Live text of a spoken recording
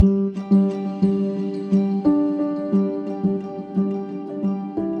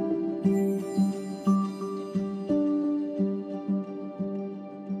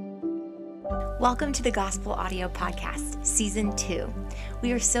Welcome to the Gospel Audio Podcast, Season 2.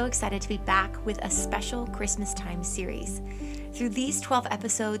 We are so excited to be back with a special Christmas time series. Through these 12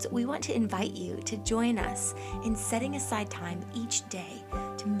 episodes, we want to invite you to join us in setting aside time each day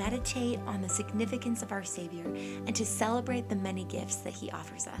to meditate on the significance of our Savior and to celebrate the many gifts that He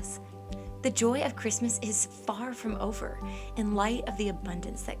offers us. The joy of Christmas is far from over in light of the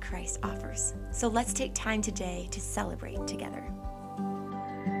abundance that Christ offers. So let's take time today to celebrate together.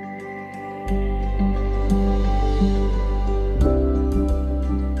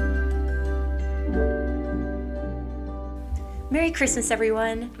 Merry Christmas,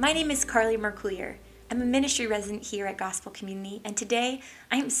 everyone. My name is Carly Mercoulier. I'm a ministry resident here at Gospel Community, and today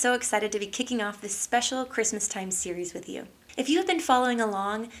I am so excited to be kicking off this special Christmas time series with you. If you have been following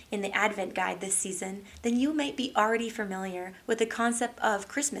along in the Advent Guide this season, then you might be already familiar with the concept of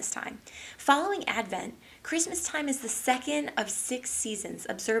Christmas time. Following Advent, Christmas time is the second of 6 seasons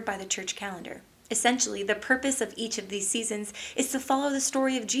observed by the church calendar. Essentially, the purpose of each of these seasons is to follow the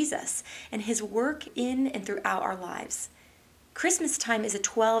story of Jesus and His work in and throughout our lives. Christmas time is a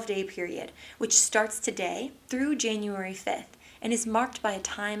 12-day period, which starts today through January 5th and is marked by a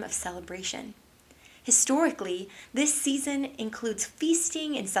time of celebration. Historically, this season includes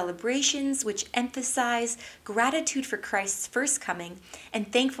feasting and celebrations which emphasize gratitude for Christ's first coming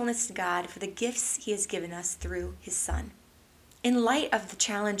and thankfulness to God for the gifts He has given us through His Son. In light of the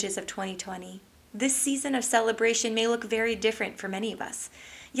challenges of 2020, this season of celebration may look very different for many of us.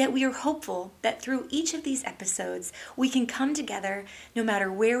 Yet we are hopeful that through each of these episodes, we can come together, no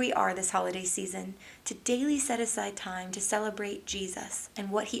matter where we are this holiday season, to daily set aside time to celebrate Jesus and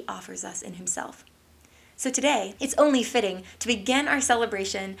what He offers us in Himself. So today, it's only fitting to begin our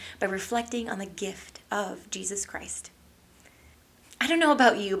celebration by reflecting on the gift of Jesus Christ. I don't know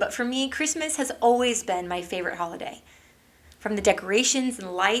about you, but for me, Christmas has always been my favorite holiday. From the decorations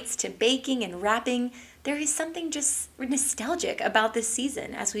and lights to baking and wrapping, there is something just nostalgic about this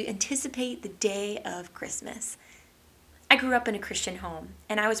season as we anticipate the day of Christmas. I grew up in a Christian home,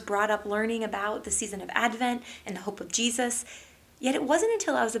 and I was brought up learning about the season of Advent and the hope of Jesus, yet it wasn't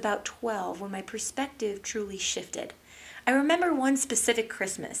until I was about 12 when my perspective truly shifted. I remember one specific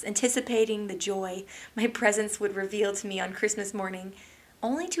Christmas, anticipating the joy my presents would reveal to me on Christmas morning,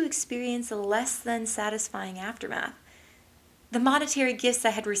 only to experience a less than satisfying aftermath. The monetary gifts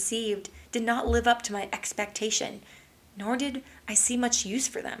I had received did not live up to my expectation, nor did I see much use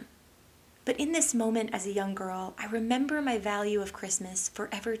for them. But in this moment as a young girl, I remember my value of Christmas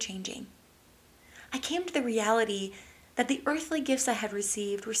forever changing. I came to the reality that the earthly gifts I had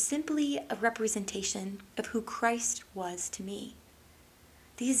received were simply a representation of who Christ was to me.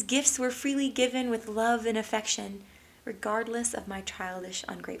 These gifts were freely given with love and affection, regardless of my childish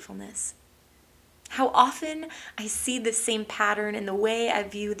ungratefulness. How often I see the same pattern in the way I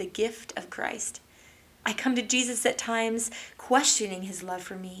view the gift of Christ. I come to Jesus at times questioning His love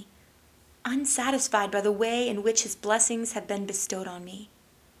for me, unsatisfied by the way in which His blessings have been bestowed on me.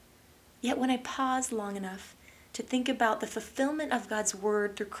 Yet when I pause long enough to think about the fulfillment of God's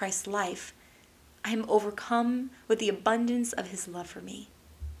word through Christ's life, I am overcome with the abundance of His love for me.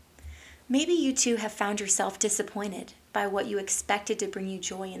 Maybe you too have found yourself disappointed by what you expected to bring you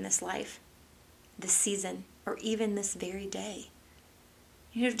joy in this life, this season, or even this very day.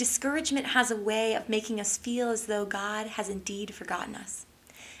 Discouragement has a way of making us feel as though God has indeed forgotten us.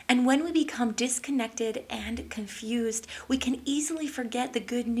 And when we become disconnected and confused, we can easily forget the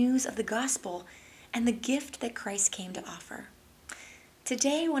good news of the gospel and the gift that Christ came to offer.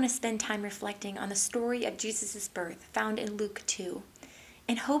 Today, I want to spend time reflecting on the story of Jesus' birth found in Luke 2,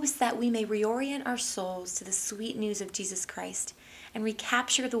 in hopes that we may reorient our souls to the sweet news of Jesus Christ and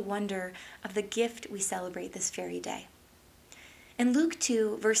recapture the wonder of the gift we celebrate this very day. In Luke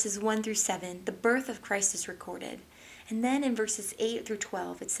 2, verses 1 through 7, the birth of Christ is recorded. And then in verses 8 through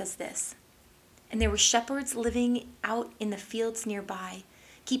 12, it says this: "And there were shepherds living out in the fields nearby,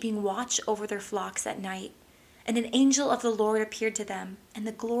 keeping watch over their flocks at night. And an angel of the Lord appeared to them, and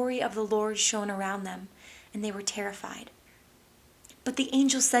the glory of the Lord shone around them, and they were terrified. But the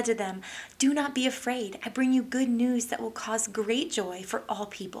angel said to them, 'Do not be afraid. I bring you good news that will cause great joy for all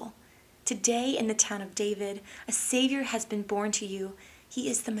people. Today in the town of David, a Savior has been born to you. He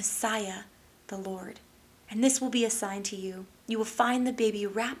is the Messiah, the Lord. And this will be a sign to you. You will find the baby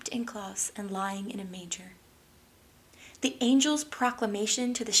wrapped in cloths and lying in a manger.'" The angel's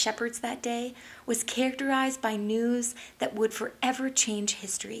proclamation to the shepherds that day was characterized by news that would forever change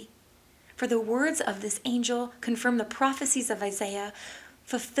history. For the words of this angel confirm the prophecies of Isaiah,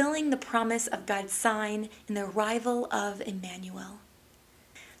 fulfilling the promise of God's sign in the arrival of Emmanuel.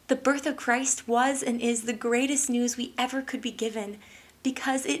 The birth of Christ was and is the greatest news we ever could be given,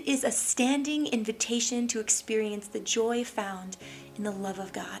 because it is a standing invitation to experience the joy found in the love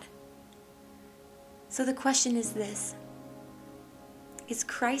of God. So the question is this: is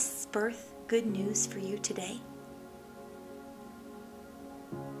Christ's birth good news for you today?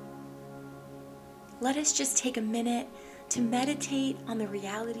 Let us just take a minute to meditate on the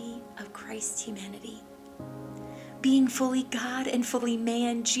reality of Christ's humanity. Being fully God and fully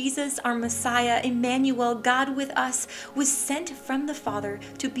man, Jesus, our Messiah, Emmanuel, God with us, was sent from the Father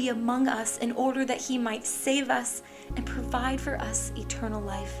to be among us in order that he might save us and provide for us eternal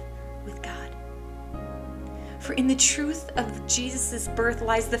life with God. For in the truth of Jesus' birth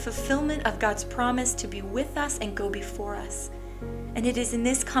lies the fulfillment of God's promise to be with us and go before us. And it is in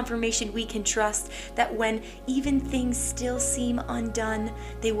this confirmation we can trust that when even things still seem undone,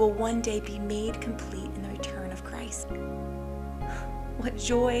 they will one day be made complete in the return of Christ. What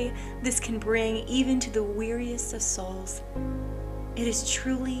joy this can bring even to the weariest of souls. It is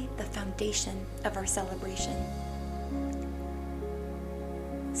truly the foundation of our celebration.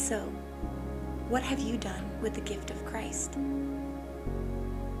 So, what have you done with the gift of Christ?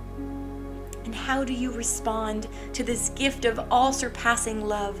 And how do you respond to this gift of all-surpassing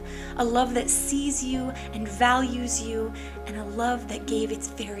love, a love that sees you and values you, and a love that gave its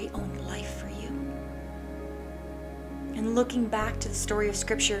very own life for you? And looking back to the story of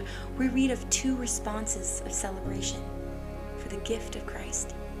Scripture, we read of two responses of celebration for the gift of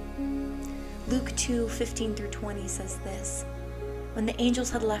Christ. Luke 2:15-20 says this: "When the angels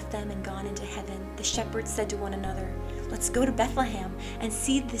had left them and gone into heaven, the shepherds said to one another, 'Let's go to Bethlehem and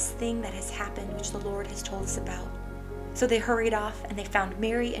see this thing that has happened, which the Lord has told us about.' So they hurried off, and they found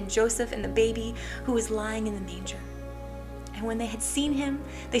Mary and Joseph and the baby who was lying in the manger. And when they had seen him,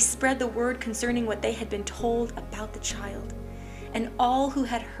 they spread the word concerning what they had been told about the child. And all who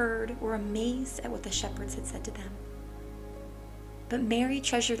had heard were amazed at what the shepherds had said to them. But Mary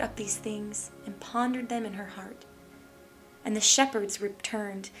treasured up these things and pondered them in her heart. And the shepherds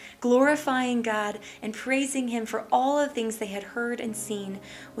returned, glorifying God and praising him for all the things they had heard and seen,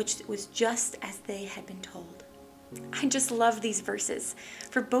 which was just as they had been told." I just love these verses,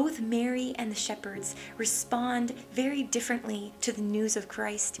 for both Mary and the shepherds respond very differently to the news of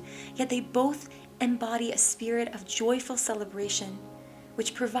Christ, yet they both embody a spirit of joyful celebration,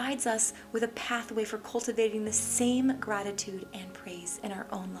 which provides us with a pathway for cultivating the same gratitude and praise in our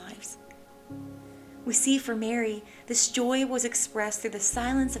own lives. We see for Mary, this joy was expressed through the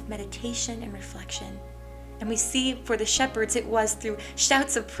silence of meditation and reflection. And we see for the shepherds, it was through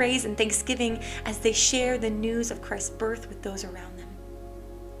shouts of praise and thanksgiving as they share the news of Christ's birth with those around them.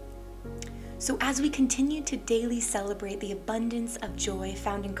 So as we continue to daily celebrate the abundance of joy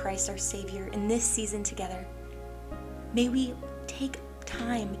found in Christ our Savior in this season together, may we take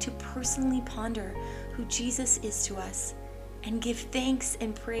time to personally ponder who Jesus is to us and give thanks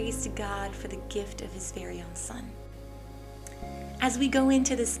and praise to God for the gift of his very own Son. As we go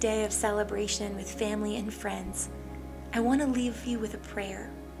into this day of celebration with family and friends, I want to leave you with a prayer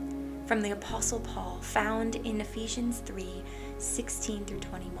from the Apostle Paul found in Ephesians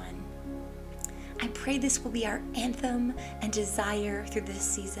 3:16-21. I pray this will be our anthem and desire through this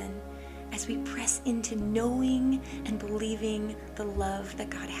season as we press into knowing and believing the love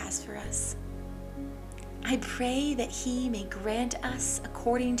that God has for us. I pray that he may grant us,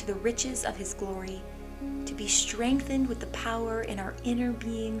 according to the riches of his glory, to be strengthened with the power in our inner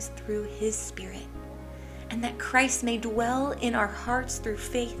beings through his Spirit, and that Christ may dwell in our hearts through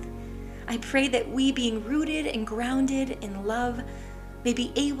faith. I pray that we, being rooted and grounded in love, may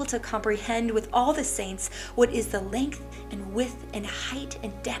be able to comprehend with all the saints what is the length and width and height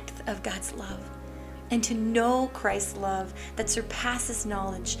and depth of God's love, and to know Christ's love that surpasses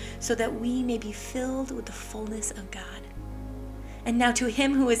knowledge, so that we may be filled with the fullness of God. And now to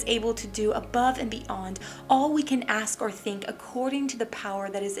him who is able to do above and beyond all we can ask or think, according to the power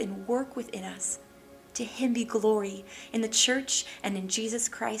that is in work within us, to him be glory in the church and in Jesus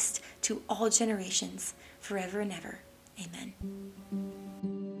Christ to all generations, forever and ever. Amen.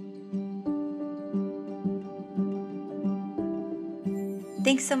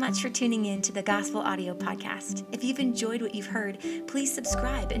 Thanks so much for tuning in to the Gospel Audio Podcast. If you've enjoyed what you've heard, please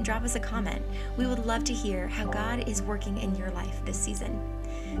subscribe and drop us a comment. We would love to hear how God is working in your life this season.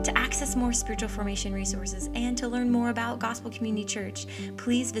 To access more spiritual formation resources and to learn more about Gospel Community Church,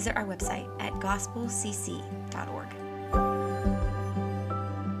 please visit our website at gospelcc.org.